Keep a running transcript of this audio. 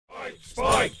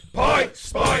Spike, Pike,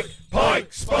 Spike,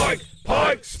 Pike, Spike,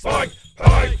 Pike, Spike,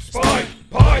 Pike, Spike,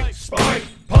 Pike, Spike,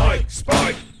 Pike,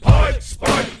 Spike, Pike,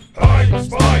 Spike, Pike,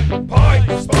 Spike,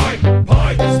 Pike, Spike,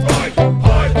 Pike, Spike,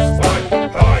 Pike, Spike,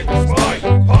 Pike, Spike,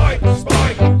 Pike,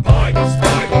 Spike, Pike,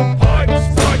 Spike,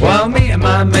 Pike, Spike. Well, me and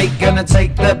my mate gonna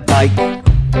take the bike,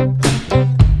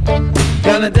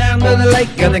 gonna down to the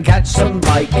lake, gonna catch some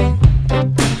pike.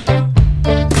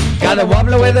 Got a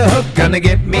wobbler with a hook, gonna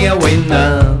get me a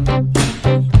winner.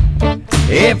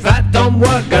 If that don't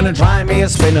work, gonna try me a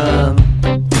spinner.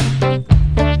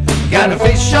 Got a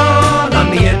fish on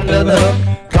the end of the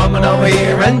hook. Coming over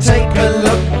here and take a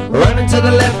look. Running to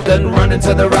the left and running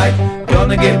to the right.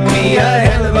 Gonna give me a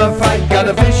hell of a fight. Got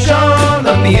a fish on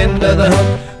the end of the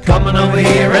hook. Coming over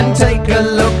here and take a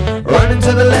look. Running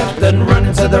to the left and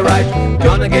running to the right.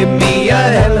 Gonna give me a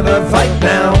hell of a fight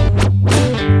now.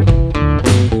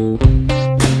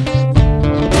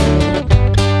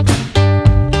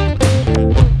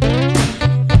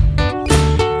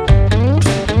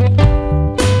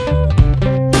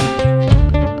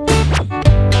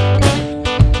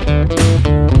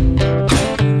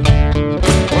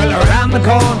 The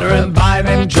corner and by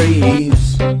them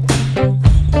trees,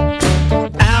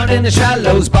 out in the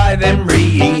shallows by them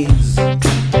reeds,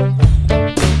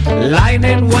 lying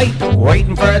in wait,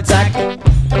 waiting for attack.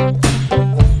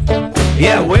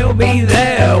 Yeah, we'll be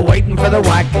there waiting for the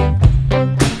whack.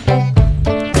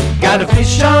 Got a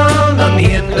fish on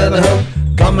the end of the hook.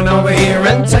 Coming over here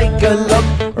and take a look.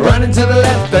 Running to the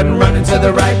left and running to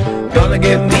the right. Gonna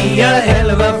give me a hell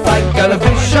of a fight. Got a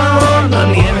fish on the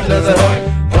end of the hook.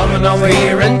 Coming over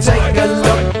here and take a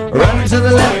look. Running to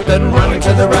the left and running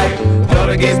to the right.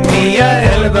 Gonna give me a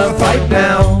hell of a fight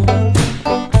now.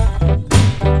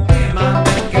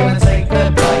 Gonna take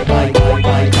the bike.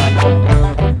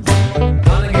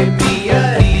 Gonna give me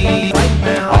a fight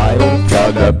now. I've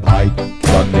got a pike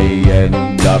on the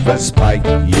end of a spike.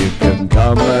 You can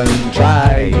come and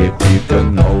try if you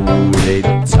can hold